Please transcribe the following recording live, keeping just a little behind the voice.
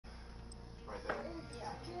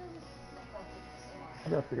I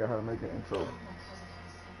gotta figure out how to make an intro.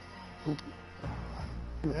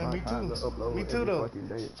 Yeah, me too. Me too, though.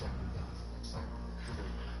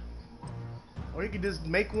 Or you could just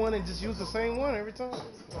make one and just use the same one every time.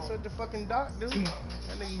 That's what the fucking doc do. That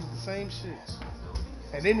nigga use the same shit.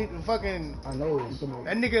 And then he fucking... I know.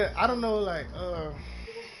 That nigga, I don't know, like,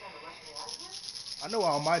 I know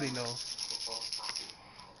Almighty know.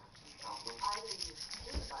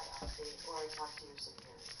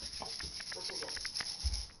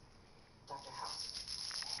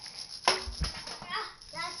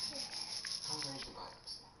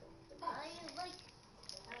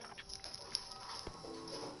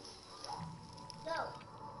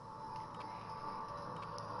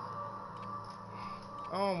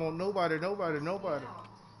 I don't want nobody.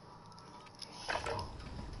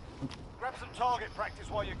 Grab some target practice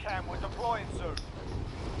while you can. We're deploying soon.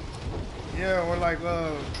 Yeah, or like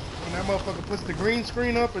when that motherfucker puts the green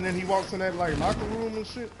screen up and then he walks in that like locker room and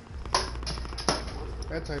shit.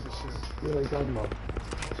 That type of shit. What are you talking about?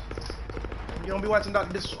 You don't be watching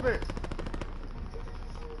Dr. Disrespect.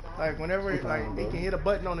 Like whenever like he can hit a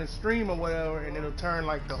button on his stream or whatever and it'll turn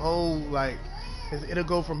like the whole like it'll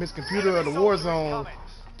go from his computer or the war zone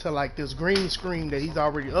to like this green screen that he's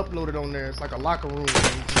already uploaded on there. It's like a locker room and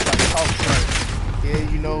he just like talks like, yeah,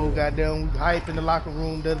 you know, goddamn, we hype in the locker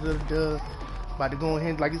room, da da da. About to go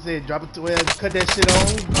ahead, like you said, drop a 12, cut that shit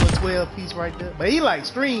on, do a 12 piece right there. But he like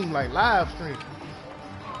stream, like live stream.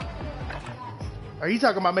 Are you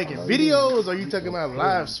talking about making videos or are you talking about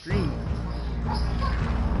live stream?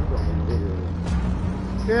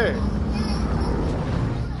 Yeah.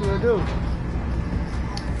 What do I do?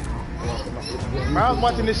 I was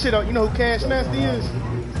watching this shit on, you know who Cash Nasty is?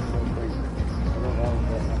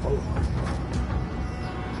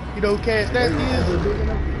 You know who Cash Nasty is?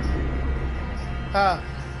 Huh?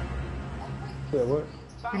 Yeah, what?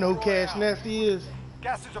 You know who Cash Nasty is?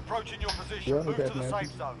 Gas is approaching your position. Move to the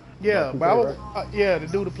safe zone. Yeah, but I was, yeah, the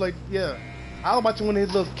dude to play, yeah. I was watching one of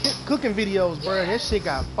his little cooking videos, bro. That shit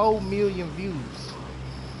got 4 million views.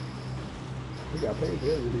 He got paid for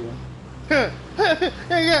that video.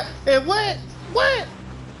 Yeah, and what?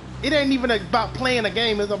 It ain't even about playing a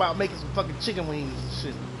game. It's about making some fucking chicken wings and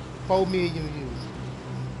shit. 4 million views.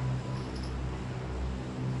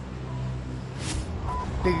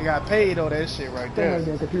 Nigga got paid on that shit right there.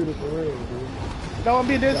 Computer for real, dude. No, I'm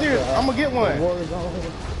being dead serious. I'm gonna get one. For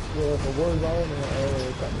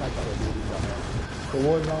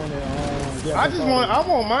Warzone and I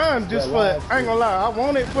want mine just for. I ain't gonna lie. I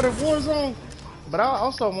want it for the Warzone. But I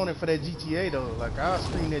also want it for that GTA though. Like I'll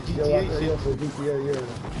stream that GTA shit. For GTA, yeah.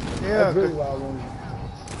 Yeah, that's really why I want it.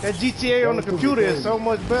 That GTA on the computer is so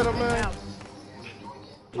much better, man.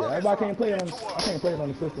 Yeah, everybody can't play it on. I can't play it on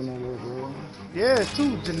the system no more, bro. Yeah, it's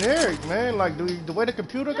too generic, man. Like the way the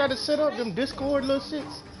computer got it set up, them Discord little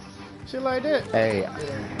shit like that. Hey,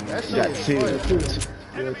 that shit got is two.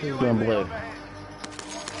 Yeah, in blue.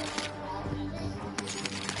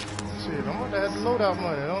 Shit, I'm gonna have to load out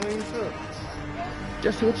money. I don't even trip.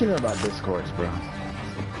 Just what you know about Discords, bro?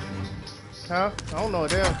 Huh? I don't know a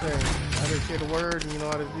damn thing. I just say the word and you know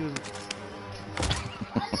how to use it.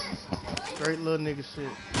 Straight little nigga shit.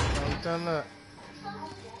 I'm telling that.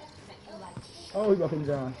 Oh, he got him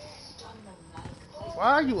down.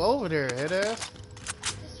 Why are you over there, head ass?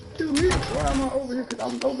 Dude, why am I over here? Cause I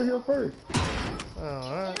was over here first. Oh,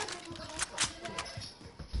 alright.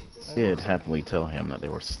 Did happily tell him that they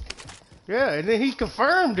were. Yeah, and then he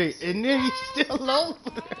confirmed it, and then he's still over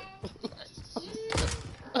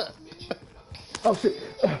there. Oh shit.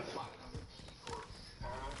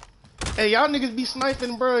 Hey, y'all niggas be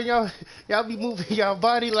sniping, bro. Y'all be moving y'all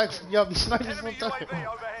body like y'all be sniping sometimes.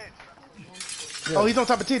 Yeah. Oh, he's on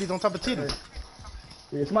top of titties,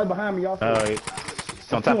 Yeah, somebody behind me, y'all.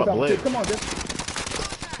 He's on top of blue. Come on, dude.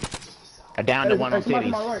 I downed the one on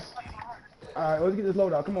titties. Right. Alright, let's get this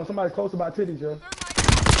load out. Come on, somebody close about titties, yo.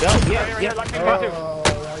 Yeah.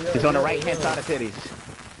 It's on the right hand side of titties.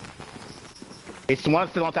 It's one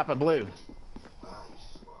still on top of blue.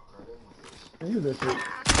 Use this shit.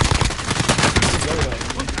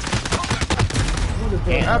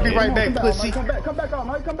 I'll be right back, pussy. Come back out,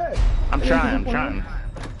 Mike, come back. I'm trying.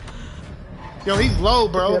 Yo, he's low,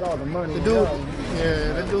 bro. The dude,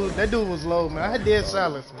 yeah, that dude was low, man. I had dead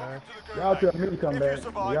silence, man. Y'all tell me to come back.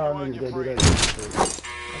 Y'all need to go do that.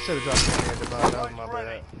 I should have dropped my head the ball. That was my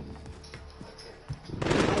bad.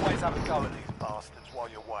 Always have a go at these bastards while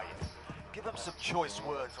you're waiting. Give them some choice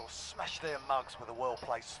words or smash their mugs with a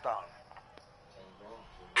well-placed stone.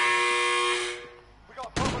 We got a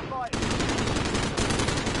problem fighting.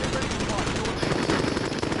 Get ready to fight.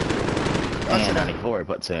 And 94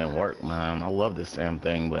 puts in work, man. I love this damn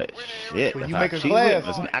thing, but shit, When the you fact make a she class,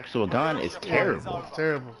 as an actual gun is terrible. it's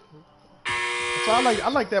terrible. So I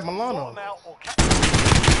like that Milano.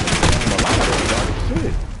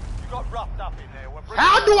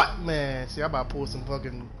 How do I? Man, see, I about to pull some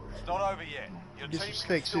fucking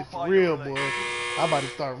disrespect shit for real, boy. I about to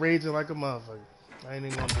start raging like a motherfucker. I ain't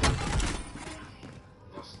even gonna do it.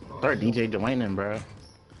 Start DJ Dwayne, bro.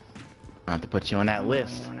 I have to put you on that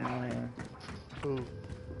list. Cool.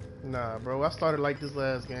 Nah, bro, I started like this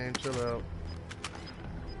last game. Chill out.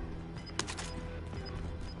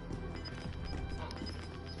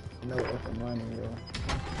 No effing money, yo.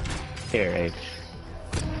 Here, H.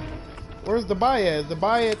 Where's the buy at? Is the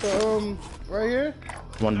buy at the right here?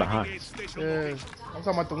 One behind. Yeah, I'm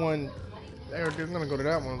talking about the one. They're gonna go to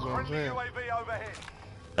that one. Is what I'm saying.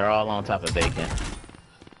 They're all on top of bacon.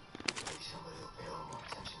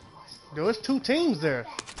 Yo, it's 2 teams there.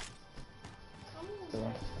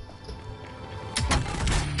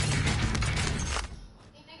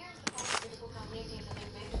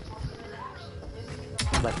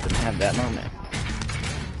 Let them have that moment.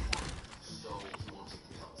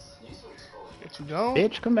 What you doing?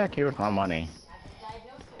 Bitch, come back here with my money.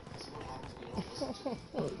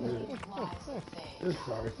 This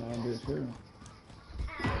sorry son bitch too.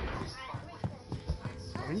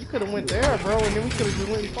 I mean, you could have went there, bro, and then we could have just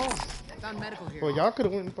went and fought. Found medical here. Well, y'all could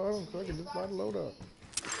have went and fought him, so I could just buy the load up.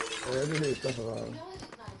 Yeah, I just hear stuff around.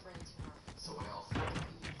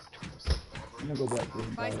 I'm gonna go back to this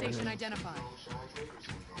Buy guy right station here. identified.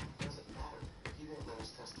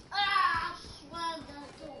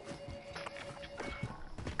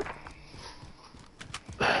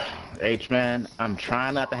 H-man, I'm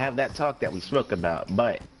trying not to have that talk that we spoke about,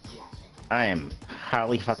 but I am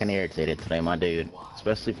highly fucking irritated today, my dude.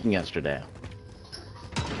 Especially from yesterday.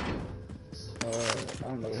 I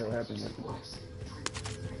don't know what the hell happened yesterday.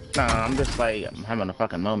 Nah, I'm just like, I'm having a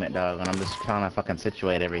fucking moment, dog, and I'm just trying to fucking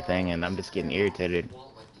situate everything, and I'm just getting irritated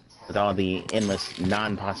with all the endless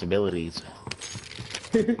non-possibilities.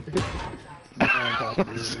 I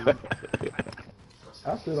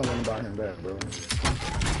still don't want to buy him back, bro.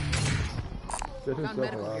 Set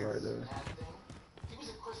himself alive right there.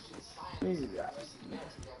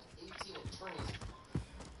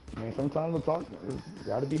 I mean, sometimes the talk it's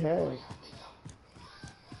gotta be had.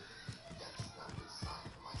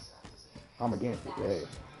 I'm against it,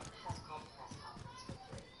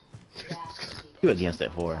 yeah. You against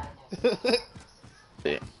it for?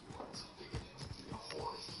 Yeah.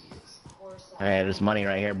 Hey, there's money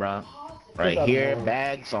right here, bro. Right here,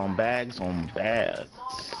 bags on bags on bags.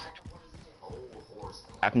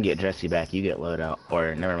 I can get Jesse back, you get loadout.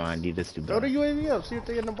 Or, never mind, you just do Throw both. the UAV up, see if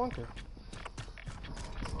they're in the bunker.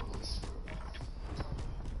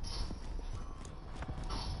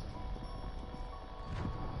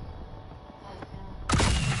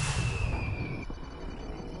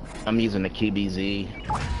 I'm using the QBZ.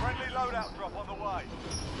 Friendly loadout drop on the way.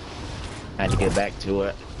 I had to get back to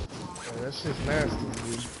it. Yeah, that shit's nasty,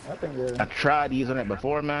 dude. I think I tried using it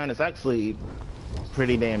before, man. It's actually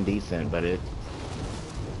pretty damn decent, but it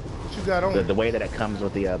What you got on? the way that it comes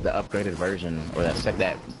with the upgraded version, or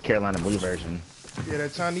that Carolina Blue version. Yeah,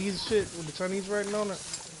 that Chinese shit with the Chinese writing on it.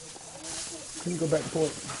 Can you go back to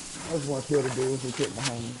port? I just want to kill the dudes who killed my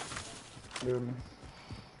homie. Feel me?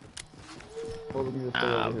 Or we can just stay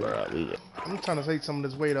over here. Bro, I'm trying to take some of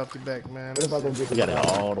this weight off your back, man. What if I go get we got it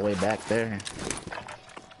all the way back there.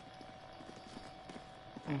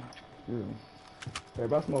 Yeah. Hey,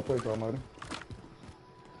 buy some more plates, Almighty.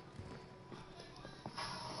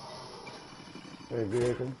 Hey,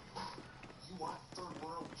 vehicle.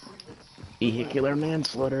 Vehicular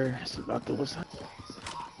manslaughter. It's about to what's that?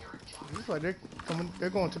 Looks like they're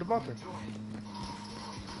going to the bunker.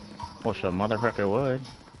 Wish a motherfucker would.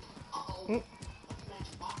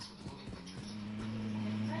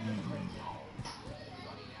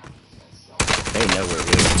 They know where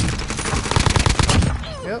we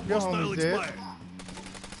Yep, your homie's dead.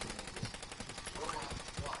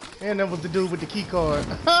 And that was the dude with the key card.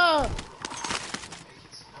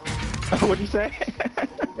 What'd you say?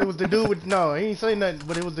 It was the dude with, no, he ain't say nothing,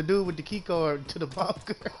 but it was the dude with the key card to the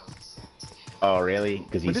bunker. Oh, really?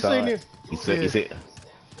 Because you But this saw ain't it. it. You see it.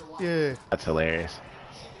 Yeah. That's hilarious.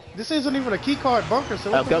 This isn't even a key card bunker, so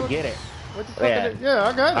Oh, what the go fuck? get it. What the fuck Yeah. is it? Yeah,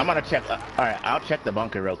 I got it. I'm gonna check. Alright, I'll check the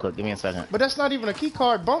bunker real quick. Give me a second. But that's not even a key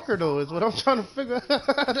card bunker, though, is what I'm trying to figure out.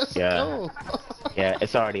 That's Yeah. cool. Yeah,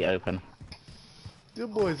 it's already open. These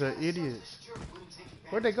boys are idiots.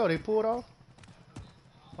 Where'd they go? They pulled off?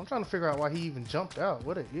 I'm trying to figure out why he even jumped out.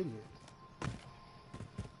 What an idiot.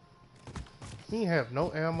 He ain't have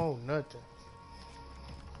no ammo, nothing.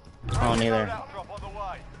 I don't either. Loadout drop on the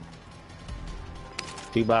way.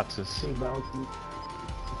 2 boxes. Two boxes.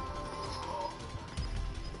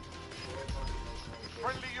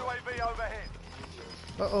 Friendly UAV overhead.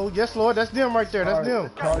 Uh-oh, yes, Lord, that's them right there. That's them.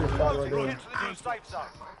 Car is spot right Closing there. into the new safe zone.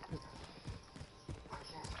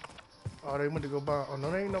 Oh, they went to go buy. Oh,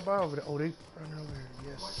 no, they ain't no buy over there. Oh, they running over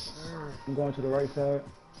here. Yes, sir. I'm going to the right side.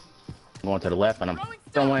 I'm going to the left, and I'm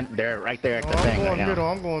throwing. They're right there at No, the I'm thing going right now. middle.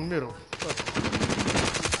 I'm going middle.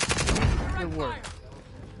 Good work.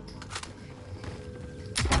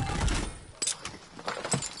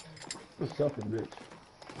 What's something, bitch?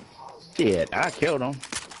 Shit, I killed him.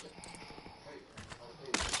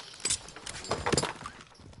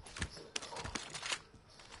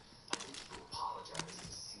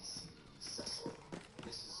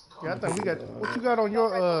 Yeah, I think we got. What you got on your?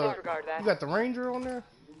 You got the Ranger on there?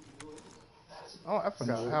 Oh, I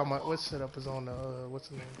forgot how my what setup is on the. What's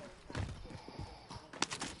the name?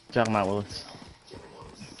 Talking about Willis.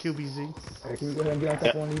 QBZ. Hey, can we go ahead and get on top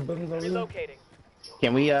of one of these buildings over here? Relocating.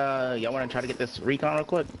 Can we, y'all want to try to get this recon real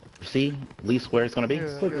quick? See at least where it's gonna be?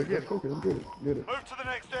 Yeah, Quick, yeah, let's get it. quick, let's get it. Get it. Move to the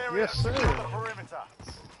next area. Yes, sir. Secure the perimeter.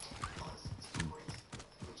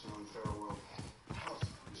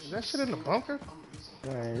 Is that shit in the bunker?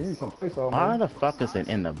 Man, you need some place on Why man. the fuck is it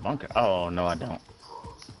in the bunker? Oh no, I don't.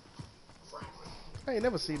 I ain't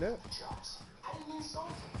never seen that.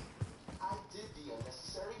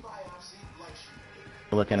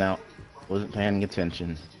 Looking out, wasn't paying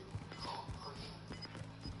attention.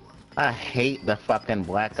 I hate the fucking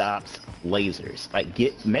Black Ops lasers. Like,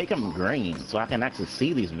 make them green so I can actually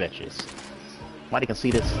see these bitches. Somebody can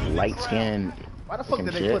see this light skin. Why the fuck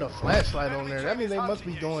did they put a flashlight on there? That means they must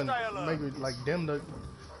be doing maybe like dim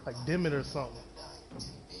it or something.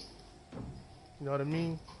 You know what I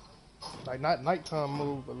mean? Like not nighttime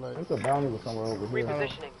move, but like There's a bounty with somewhere over here.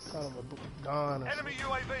 Repositioning. kind of a dawn. Or Enemy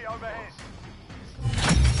UAV overhead.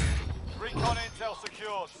 Recon intel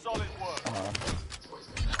secured. Solid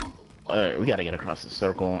work. Alright, we gotta get across the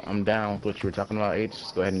circle. I'm down with what you were talking about, H.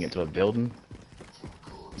 Just go ahead and get to a building.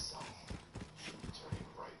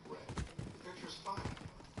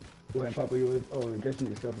 Go ahead and pop you. Oh, I guess you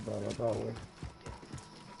need to step about it. I thought it.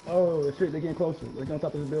 Oh, shit, they're getting closer. They're on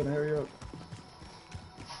top of this building. Hurry up.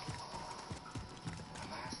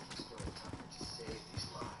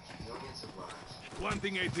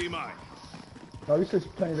 Planting AT mine. Oh, you should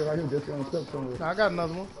planted it right here, just on the step somewhere. Nah, I got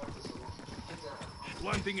another one.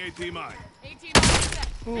 Planting AT mine. 18 set.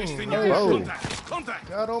 Whoa. Contact. Contact.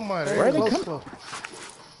 God almighty. Where are they Close coming? floor.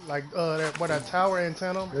 Like that tower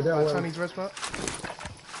antenna Yeah, that by way. Chinese restaurant.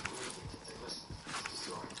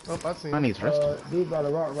 Oh, I seen. I need rest. Dude by the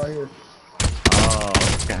rock right here. Oh,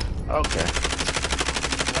 okay. Okay.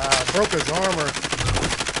 Broke his armor.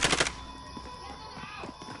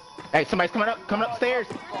 Hey, somebody's coming upstairs.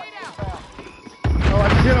 Oh, I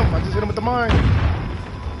just hit him. I just hit him with the mine.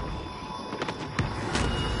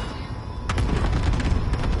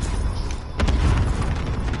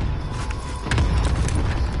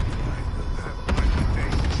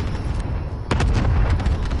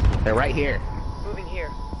 They're right here. Moving here.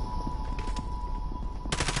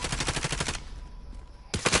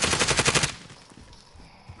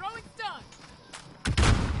 Throwing stun.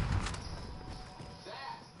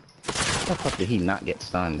 How the fuck did he not get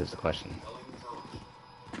stunned is the question.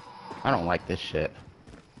 I don't like this shit.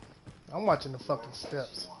 I'm watching the fucking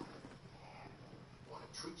steps.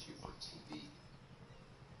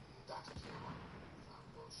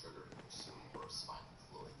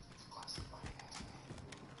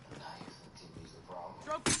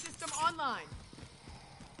 Trophy system online.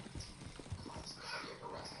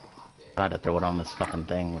 I had to throw it on this fucking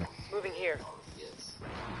thing. Moving here.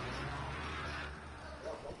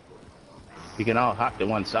 You can all hop to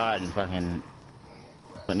one side and fucking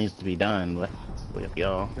what needs to be done with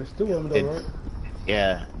y'all. There's two of them Did- though, right?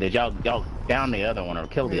 Yeah, did y'all down the other one or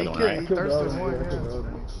kill the Yeah, other he one, killed- right? he Killed the thirsted other one, one, yeah. killed the other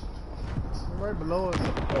one. Right below us. Oh,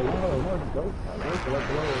 one is dope. I like the below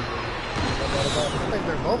I think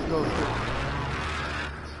they're both ghosted.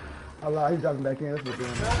 I lied, he's dropping back in. That's what we're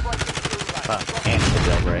doing. And the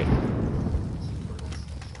jailbreak.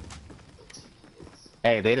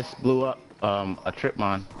 Hey, they just blew up a trip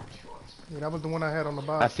mine. Yeah, that was the one I had on the I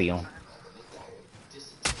box. see him.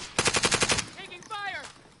 Taking fire.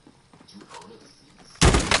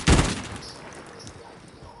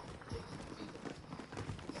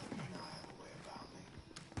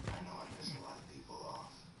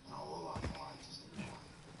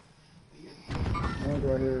 One's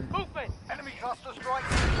right here. Movement. Enemy cluster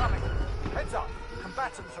strikes incoming. Heads up.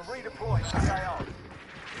 Combatants are redeploying to SAR.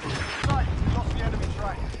 Sight, lost the enemy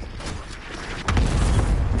train.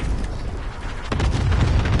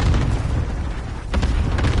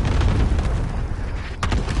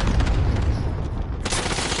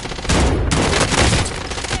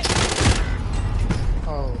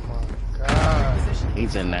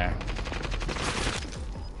 One's in there.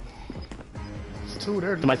 It's two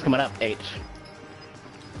there. Somebody's coming up, H.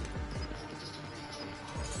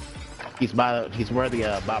 He's where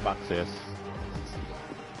the buy box is.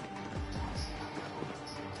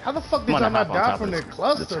 How the fuck did Come y'all on, not hop on die top from of their the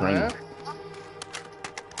cluster, screen. man?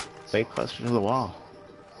 Stay clustered to the wall.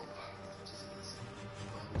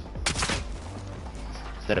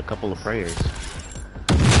 Said a couple of prayers.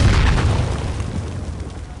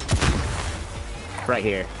 Right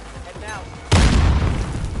here. Heading out.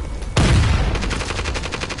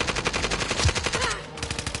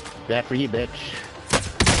 That for you, bitch.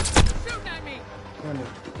 Shooting at me.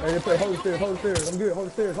 Hey, play, hold the stairs, hold the stairs. I'm good, hold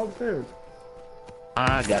the stairs, hold the stairs.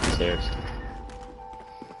 I got the stairs.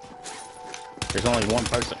 There's only one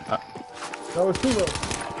person. That was two of us.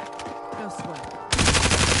 No sweat.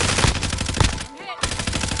 I'm hit.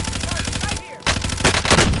 Right here.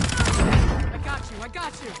 I got you. I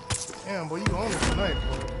got you. Damn, boy, you on it tonight,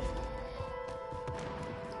 boy.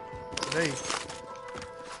 Today.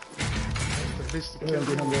 The bitch to Yeah, kill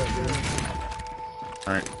get him me. there, dude.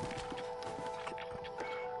 Alright.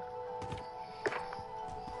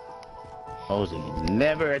 Posey,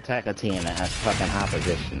 never attack a team that has fucking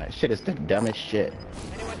opposition. That shit is the dumbest shit.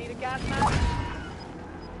 Anyone need a gas mask?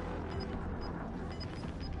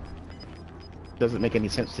 Doesn't make any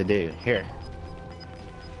sense to do. Here.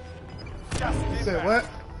 You said what?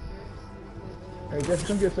 Hey, Jesse,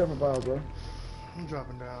 come get separate files, bro. I'm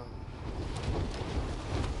dropping down.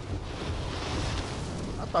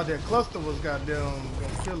 I thought that cluster was goddamn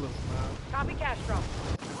gonna kill us, man. Copy Castro.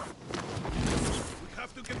 We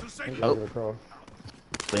have to get to safety. Oh. Oh.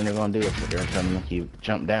 Thing they're gonna do is they're trying to make you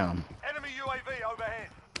jump down. Enemy UAV overhead.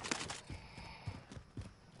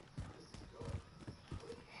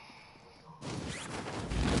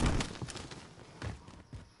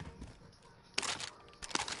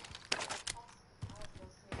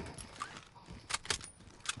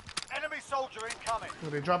 Enemy soldier incoming. Oh,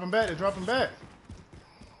 they dropping back, they're dropping back.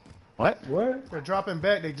 What? What? They're dropping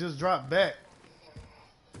back, they just dropped back.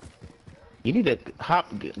 You need to hop,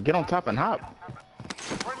 get on top and hop.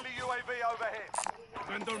 Friendly UAV overhead.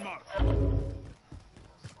 Vendor mark.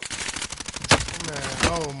 Man,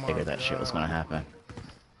 oh my Figured that God. shit was gonna happen.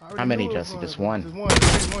 I already How many, knew it was Jesse? gonna- Just one? Just one.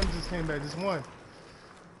 Just one just came back, just one.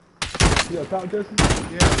 You got top, Jesse?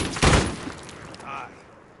 Yeah, I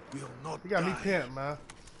will not you got me die. pinned, man.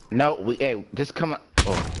 No, hey, just come on.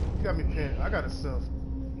 Oh, You got me pinned. I got a self.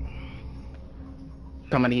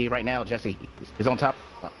 coming to you right now, Jesse. He's on top.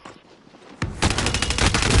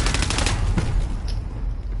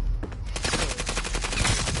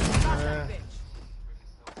 Man. Bitch.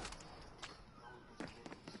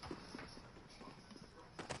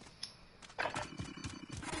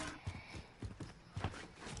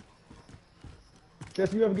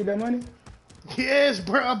 Jesse, you ever get that money? Yes,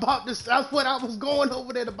 bro. About this. That's what I was going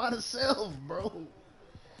over there to buy the self, bro.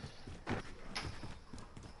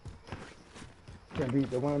 Can't beat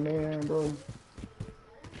the one man, bro.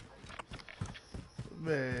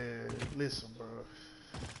 Man, listen, bro.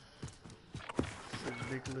 It's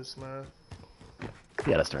ridiculous, man. You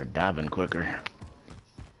gotta start diving quicker.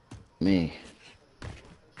 Me.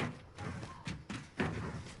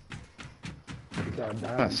 You gotta It's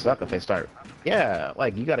die. gonna suck if they start. Yeah,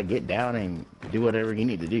 like you gotta get down and do whatever you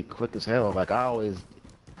need to do quick as hell. Like I always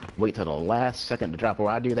wait till the last second to drop. Or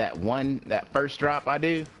I do that first drop I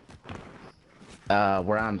do,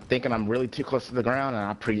 where I'm thinking I'm really too close to the ground and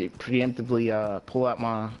I preemptively pull out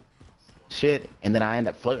my shit, and then I end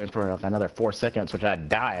up floating for like another 4 seconds, which I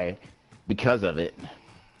die because of it.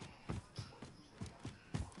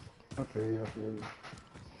 Okay, I feel you.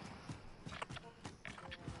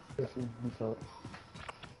 Jesse, what's up?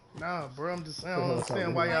 Nah, bro. I'm just saying. I don't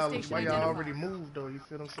understand why y'all already moved though. You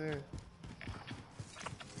feel what I'm saying?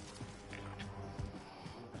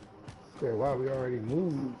 Okay, why we already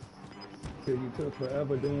moved? Cause you took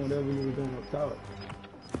forever doing whatever you were doing up top.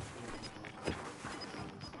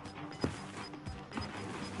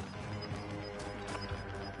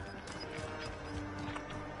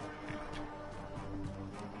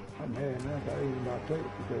 I'm mad, man. I thought you was about to take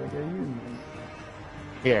it because I gave you money.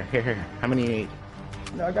 Here. How many?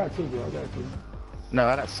 No, I got two, bro. I got two. No,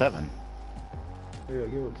 I got 7. Yeah,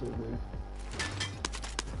 give it to me.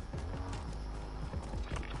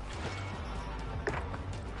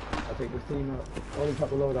 I'll take this team up. Only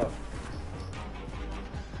top of load out.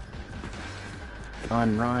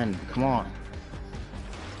 Run, come on.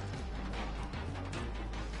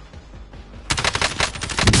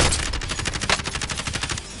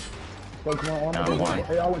 So come on, Down one.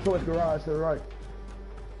 Hey, I went towards the garage to the right.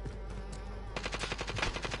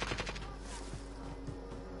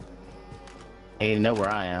 They know where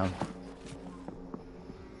I am.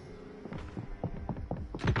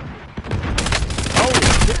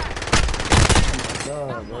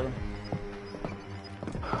 God, bro.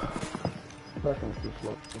 Fucking too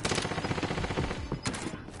slow.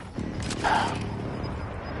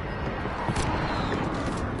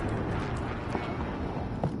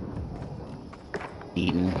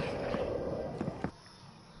 Eating.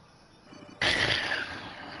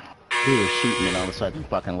 He was shooting and all of a sudden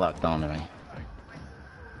fucking locked onto me.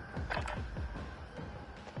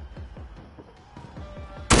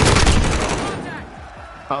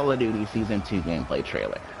 Call of Duty Season 2 gameplay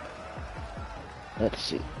trailer. Let's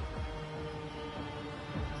see.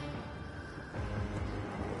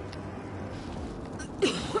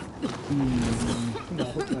 Come on,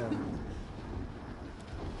 what's that?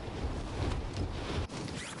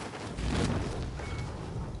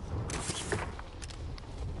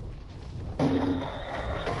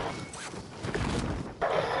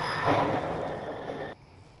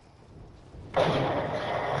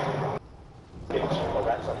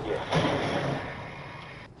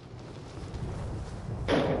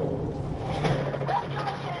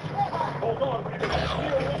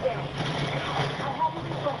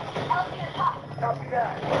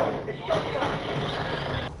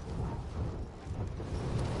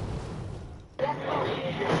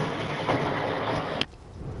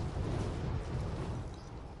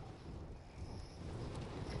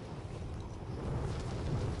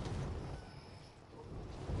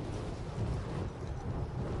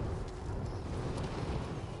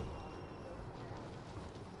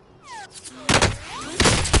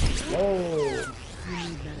 Oh.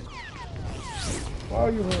 Why are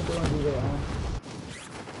you going to do that, huh?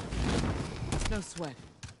 No sweat.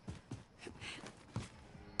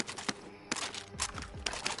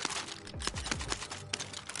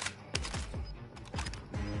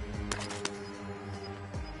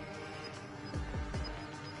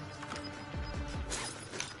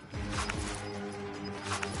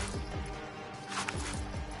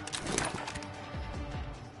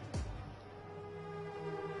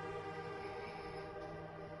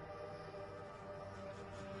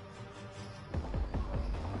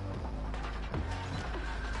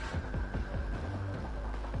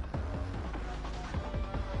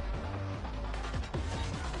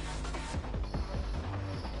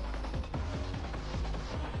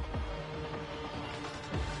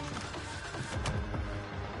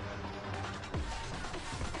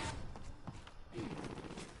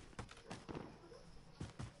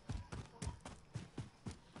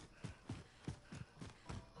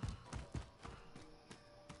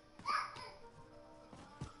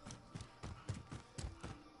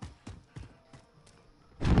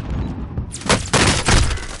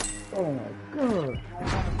 Oh my god.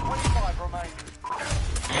 25 remain.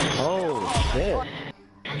 Oh shit.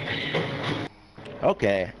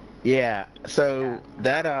 Okay. Yeah. So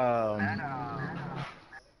that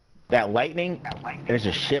lightning, there's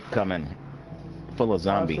a ship coming full of I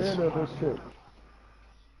zombies. said that this ship.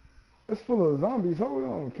 It's full of zombies. Hold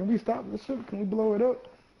on. Can we stop the ship? Can we blow it up?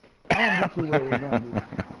 I don't do too well with zombies.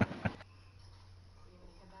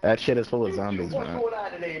 That shit is full of zombies, What's man. going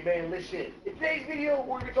on today, man? Listen, in today's video, we're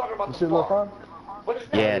going to be talking about The the shit look farm. fun? But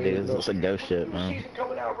it's not Yeah, really dude, it's a ghost ship, new man. season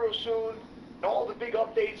coming out real soon, and all the big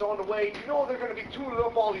updates on the way. You know they're going to be tuning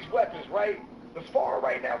up all these weapons, right? The FAR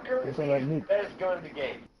right now currently It's like is me. the best gun in the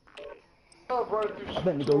game. I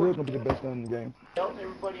think the Galil's gonna be the best gun in the game. Telling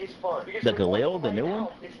everybody it's fun. Because The for Galil, right the new now,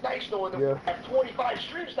 one? It's nice knowing that Yeah. we have 25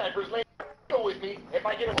 stream snipers laying with me if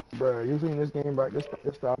I get them. Bruh, you seen this game right? This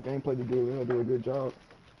style of gameplay to do, they're gonna do a good job.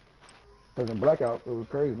 Cause in Blackout, it was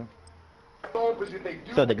crazy.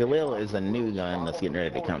 So the Galil is a new gun that's getting ready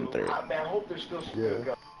to come through. I hope there's still some Yeah. good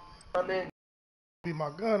guns. I'm in. Be my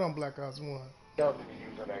gun on Black Ops 1. Guns to be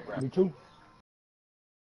used on that ground. Me too.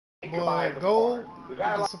 Boy, gold with the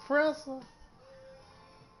suppressor.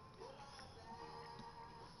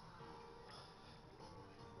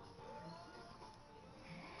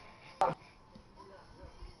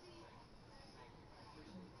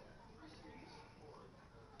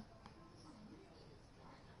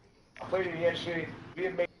 I played in the yesterday. We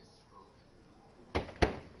didn't make. Man,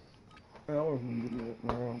 I wasn't getting it.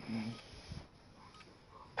 No.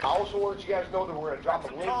 I also want to let you guys know that we're gonna drop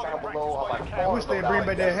a link down below on my I wish they'd bring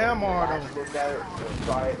back that hammer though. Look at it,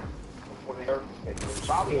 try it before they hurt. And you'll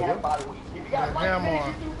probably have about a week. If you guys That like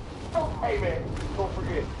hammer. this, you do. Oh, hey man, don't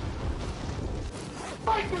forget.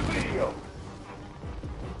 Like the video.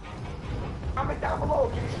 Comment down below.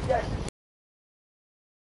 Give me suggestions.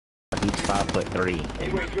 He's 5'3"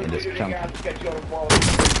 Anyway, good and this video, chunk. guys. Catch you on the quality.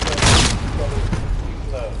 Peace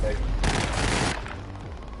and love, baby.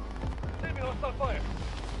 Hostile fire.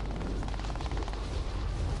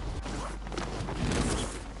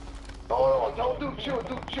 Oh, no, don't do chill.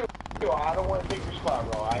 I don't want to take your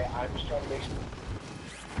spot, bro. I'm just trying to make sure.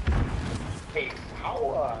 Hey,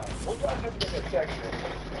 what do I have to get in that section?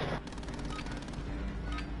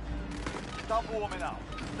 Stop warming up.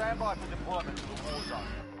 Stand by for deployment to the war zone.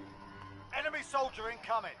 Enemy soldier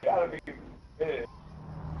incoming. Gotta be. Yeah.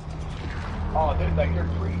 Oh, they're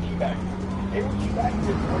pre-teabag. They were teabagging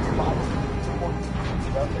this for your body.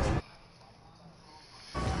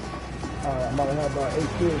 Alright, I'm about to have about 8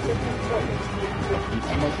 kills with me.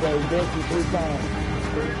 I'm gonna say Dusty 3 times.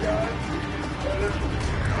 3 times?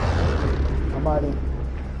 I'm out of.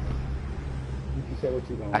 You can say what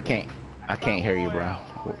you want. I can't hear you, bro.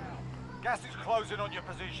 Gas is closing on your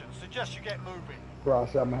position. Suggest you get moving. Bro, I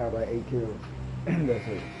said I'm gonna have like 8 kills. That's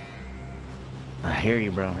it. I hear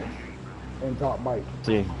you, bro. And top bike.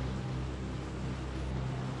 See.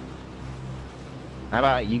 How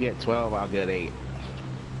about you get 12, I'll get 8.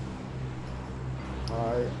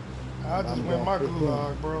 Alright. I just went my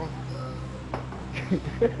gulag, bro.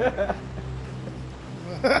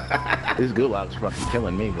 This gulag's fucking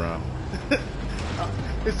killing me, bro.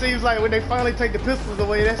 It seems like when they finally take the pistols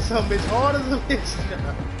away, that's something as hard as a bitch.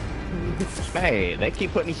 Hey, they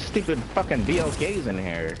keep putting these stupid fucking BLKs in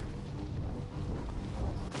here.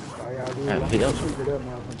 All y'all do Yeah, is Bill. shoot it up,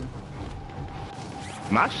 motherfucker.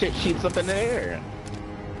 My shit shoots up in the air.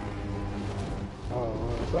 Oh,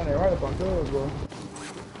 son ain't right up on those, bro.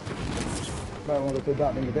 Might want to go to the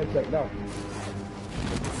doctor and get that checked out.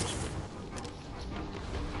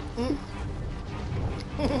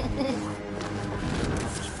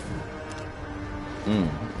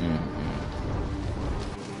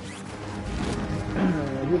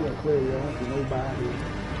 You look clear, yo. I don't see nobody.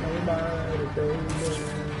 Nobody, baby.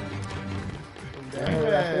 That's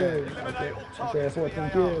what I said. I said 14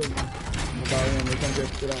 kills. Nobody in there, come get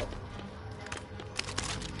shit out.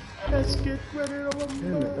 Let's get ready to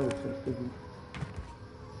Damn it, that was so stupid.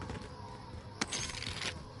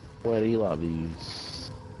 What do you love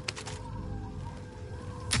these?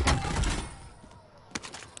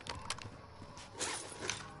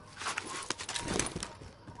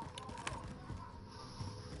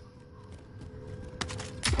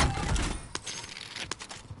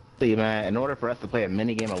 See, man, in order for us to play a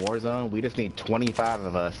mini game of Warzone, we just need 25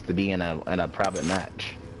 of us to be in a private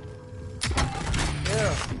match.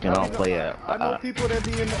 Yeah. You can all play a. I know people that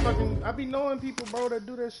be in the fucking. I be knowing people, bro, that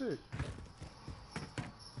do that shit.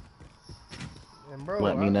 And bro,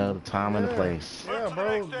 Let me know the time and the place. Yeah,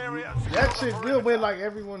 bro. That shit will win like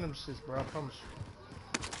every one of them shits, bro. I promise you.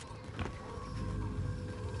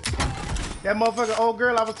 That motherfucker, old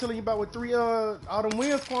girl I was telling you about with 3 all them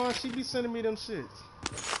win squads, she be sending me them shits.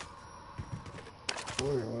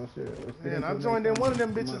 Man, I joined in one of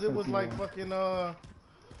them bitches. It was like fucking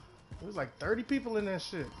it was like 30 people in that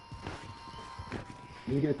shit.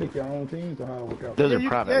 You get to pick your own teams or how it work out? Those are you,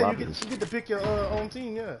 private yeah, lobbies. you get to pick your own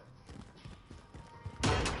team, yeah.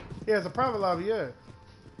 Yeah, it's a private lobby, yeah.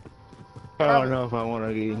 I don't know if I want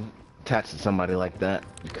to be attached to somebody like that,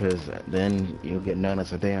 because then you'll get known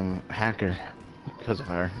as a damn hacker because of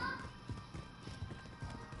her.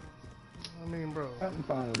 I mean, bro. I'm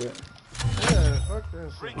fine with it. Yeah, fuck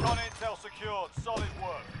that shit. Recon intel secured. Solid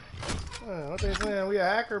work. Yeah, what they saying? We a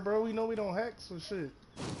hacker, bro. We know we don't hack, so shit.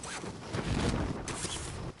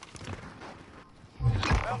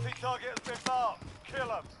 Bounty target has been marked. Kill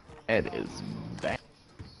him. It is bad.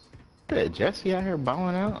 Hey, Jesse out here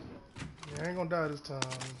balling out. Yeah, I ain't gonna die this time.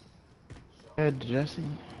 Hey, Jesse.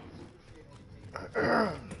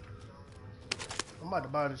 I'm about to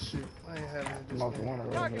buy this shit. I ain't having it this I'm off game. one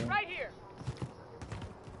of Target those. right here.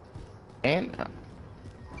 And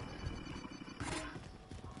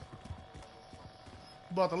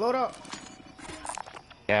You bought the loadout?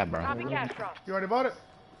 yeah, bro. Copy cash drop. You already bought it?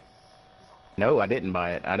 No, I didn't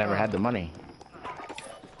buy it. I never had the money.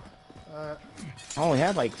 I only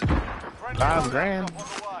had like $5 grand. On the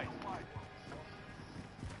way.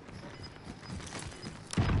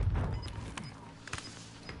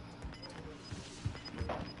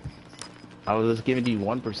 I was just giving you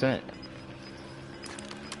 1%.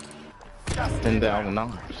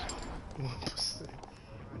 $10,000. 1%.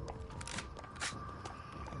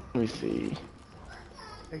 Let me see.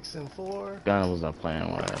 XM4. Gun was not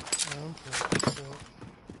playing with. Okay.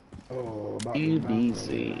 Oh, about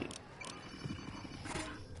UBC.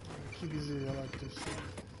 QBZ, I like this shit.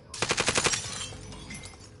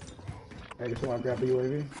 Hey, can someone grab the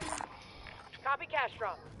UAV? Copy cash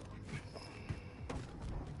drop.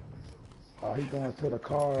 Oh, he's going to the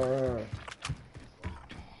car.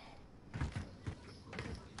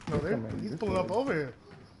 No, he's pulling up over here.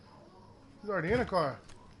 He's already in a car.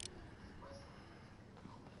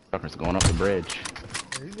 Fucker's going off the bridge.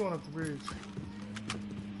 Yeah, he's going up the bridge.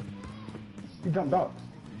 He jumped out.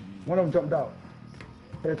 One of them jumped out.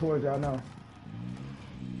 Head towards y'all now.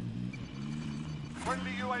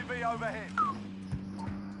 Friendly UAV overhead.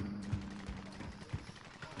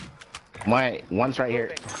 One's right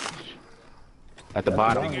here. At the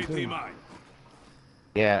bottom. Engage the mine.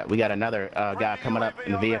 Yeah, we got another guy coming up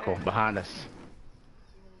in the vehicle behind us.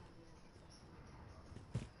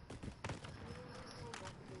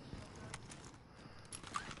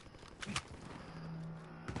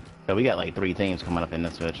 So we got like 3 teams coming up in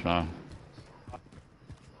this bitch, man.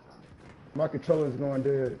 My controller's going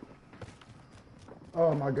dead.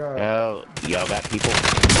 Oh my god. Yo, y'all got people?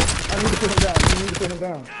 I need to put him down. You need to put him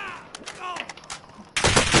down.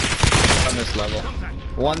 On this level.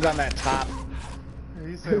 One's on that top. Yeah,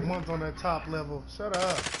 he said one's on that top level. Shut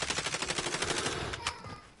up.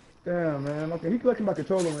 Damn, man. Okay, he collected my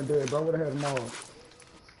controller went dead, bro. I would have had them all.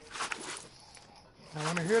 I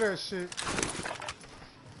want to hear that shit.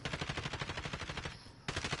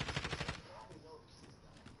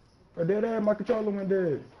 But dead ass, my controller went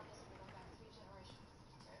dead.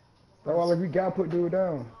 That's why like we gotta put dude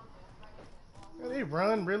down. Yeah, they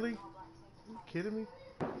run, really? You kidding me?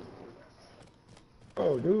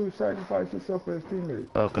 Oh, dude sacrificed himself for his teammates.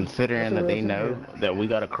 Well, considering that they know that we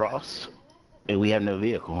got to cross and we have no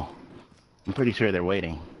vehicle, I'm pretty sure they're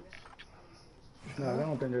waiting. Nah, I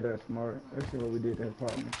don't think they're that smart. Let's see what we did to his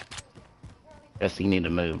partner. Yes, you need to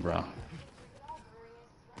move, bro.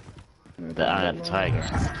 The eye of the tiger.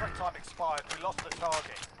 Contract time expired. We lost the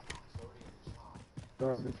target.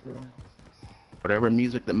 Garbage, bro. Whatever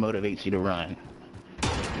music that motivates you to run,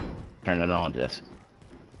 turn it on, Jesse.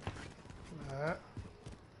 Alright.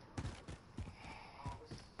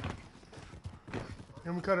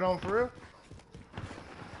 Can we cut it on for real?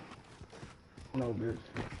 No, bitch.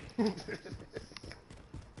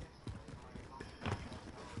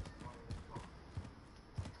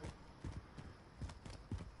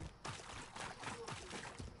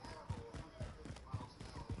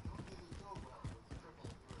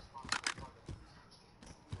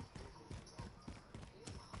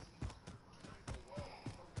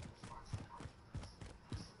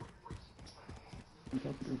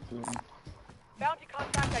 Bounty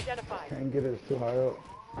contact identified. Can't get us too high up.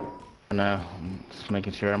 I know. I'm just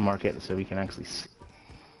making sure I mark it so we can actually see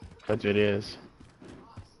what it is.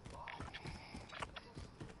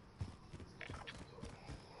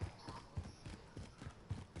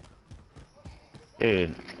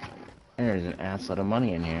 Dude, there's an assload of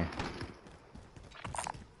money in here.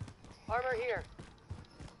 Armor here.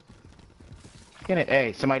 Get it?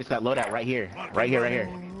 Hey, somebody just got loadout right here. Right here, right here.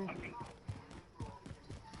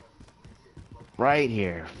 Right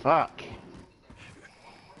here. Fuck.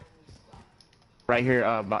 Right here,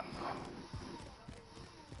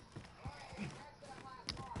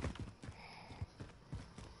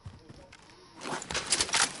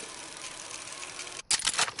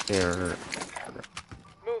 There.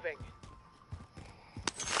 Moving.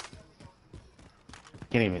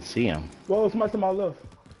 Can't even see him. Whoa, somebody to my left.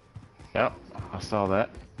 Yep, I saw that.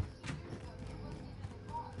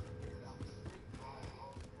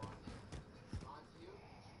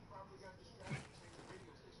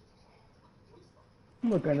 I'm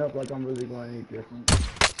looking up like I'm really going to eat different.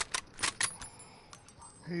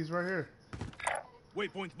 He's right here.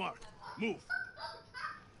 Waypoint marked. Move.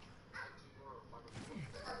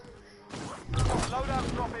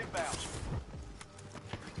 Loadout drop inbound.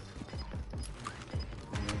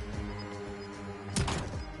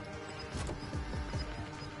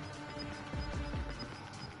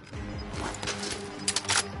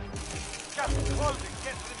 Gas is closing.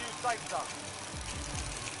 Get to the new safe zone.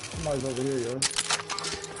 Somebody's over here, yo.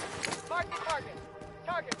 Mark the target.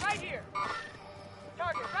 Target right here.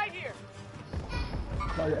 Target right here.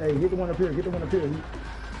 Somebody, hey, get the one up here. Get the one up here.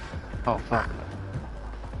 Oh, fuck.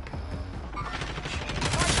 Mark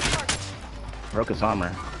the target. Broke his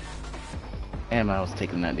armor. Damn, I was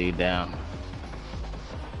taking that dude down.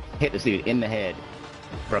 Hit this dude in the head.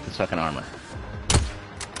 Broke his fucking armor.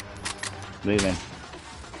 Moving.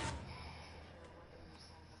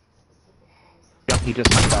 Yep, he just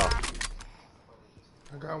knocked off.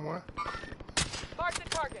 I got one. Mark the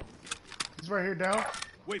target. He's right here down.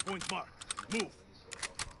 Waypoint marked. Move.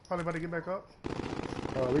 Probably about to get back up.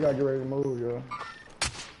 We gotta get ready to move, yo.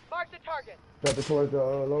 Mark the target. Drop it towards the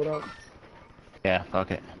loadout. Yeah,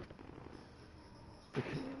 fuck it.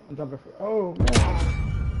 I'm jumping for. Oh, man.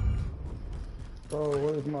 Oh,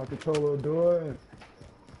 what is my controller doing?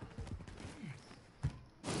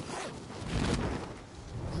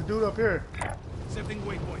 There's a dude up here. Safety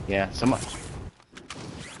Requesting waypoint. Yeah, someone.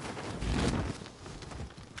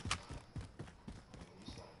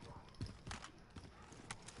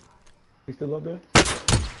 He's still up there?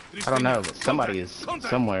 I don't know, but somebody is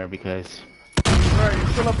somewhere because. Alright, he's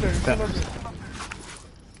still up there. He's still up there.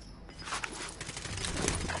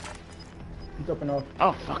 He's up and off.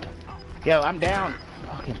 Oh fuck. Yo, I'm down.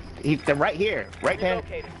 Fucking. They're right here, right there,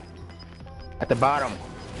 Relocated. at the bottom.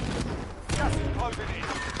 Gas is closing in.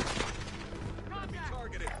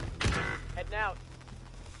 Heading out.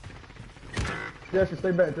 Jesse,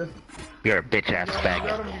 stay back, Jesse. You're a bitch ass You got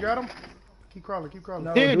faggot. him? You got him? Keep crawling, keep crawling.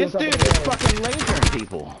 No. Dude, do this it dude top of is the wall. fucking lasering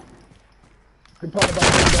people. Good part about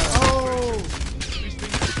it. Oh!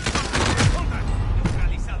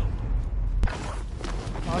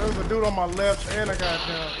 Oh, there was a dude on my left and I got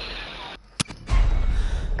down.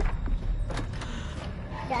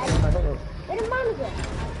 Hold up. Where did mom go?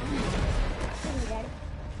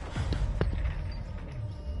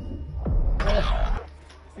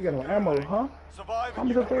 You got no ammo, huh? Survive I'm and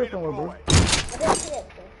you just can there somewhere, bro. redeploy.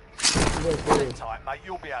 Wait, Sit tight, mate.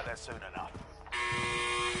 You'll be out there soon enough.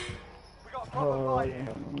 We got a proper Oh, fight yeah.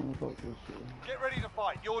 here. Fuck this shit. Get ready to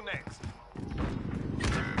fight. You're next.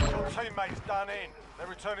 Your teammates done in. They're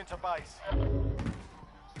returning to base.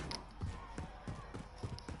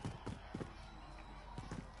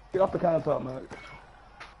 Get off the countertop, man.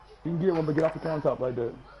 You can get one, but get off the countertop like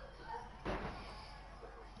that.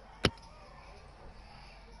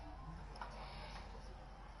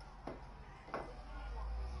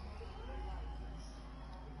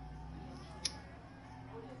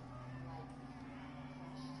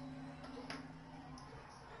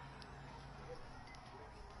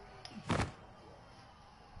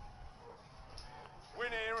 Win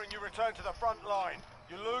here and you return to the front line.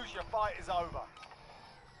 You lose, your fight is over.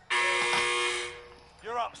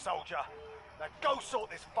 You're up, soldier. Now go sort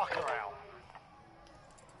this fucker out.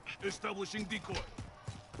 Establishing decoy.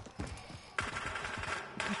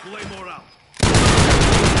 Claymore out.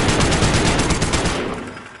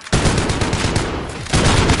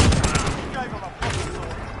 You gave him a proper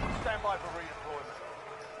sword. Stand by for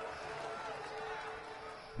redeployment.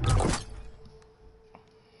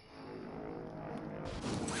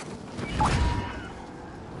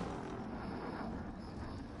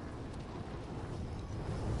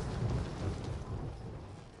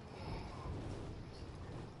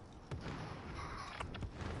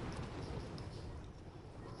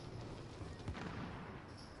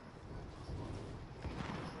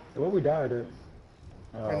 Where we died at?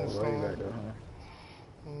 Oh, In the way storm. back there,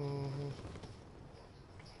 huh?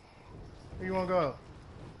 Where you wanna go?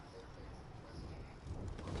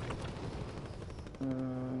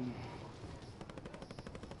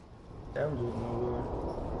 That was just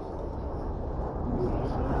nowhere.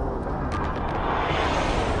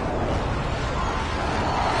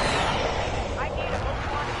 I need a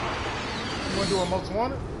most wanted. You wanna do a most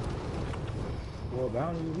wanted? Well,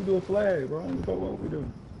 bounty, we do a flag, bro. What we do?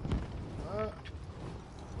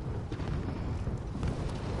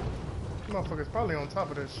 Motherfucker's probably on top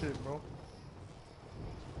of that shit, bro.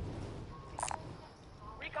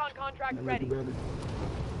 Recon contract That make ready. you better.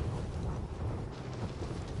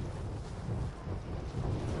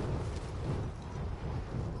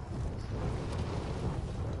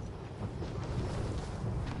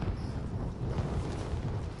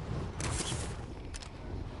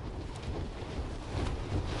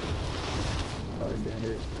 Oh, damn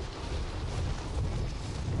it.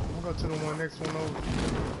 I'm gonna go to the one next one over.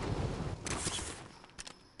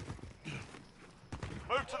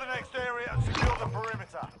 Move to the next area and secure the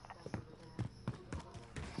perimeter.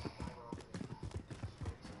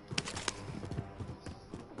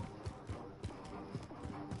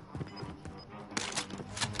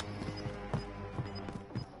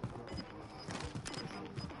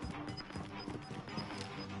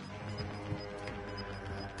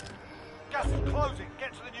 Gas is closing.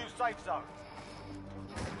 Get to the new safe zone.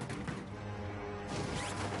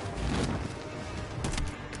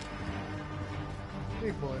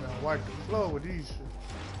 These boy done wipe the floor with these shit.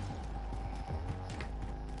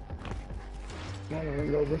 Come on,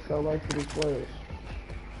 let's go risk our life for this flag.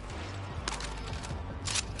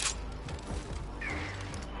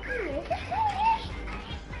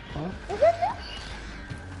 Huh?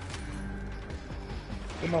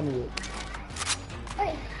 Come on, with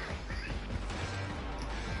Hey.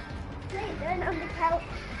 Wait, then on the couch.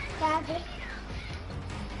 Fabric.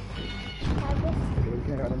 We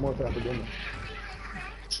can't have no more type of dinner.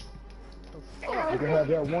 We can have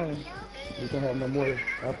that one. We can have no more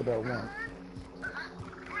after that one.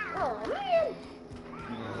 Oh, man.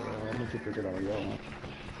 I'm gonna pick it on y'all.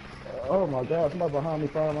 Oh my God, somebody behind me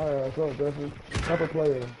firing my ass up, Jesse. Another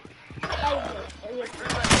player. We just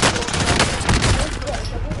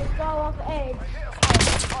go off the edge.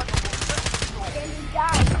 Then he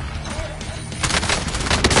died.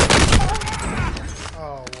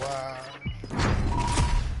 Oh wow.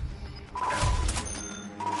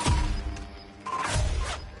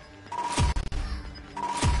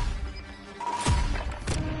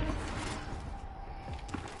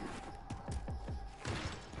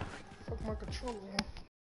 Fuck my controller.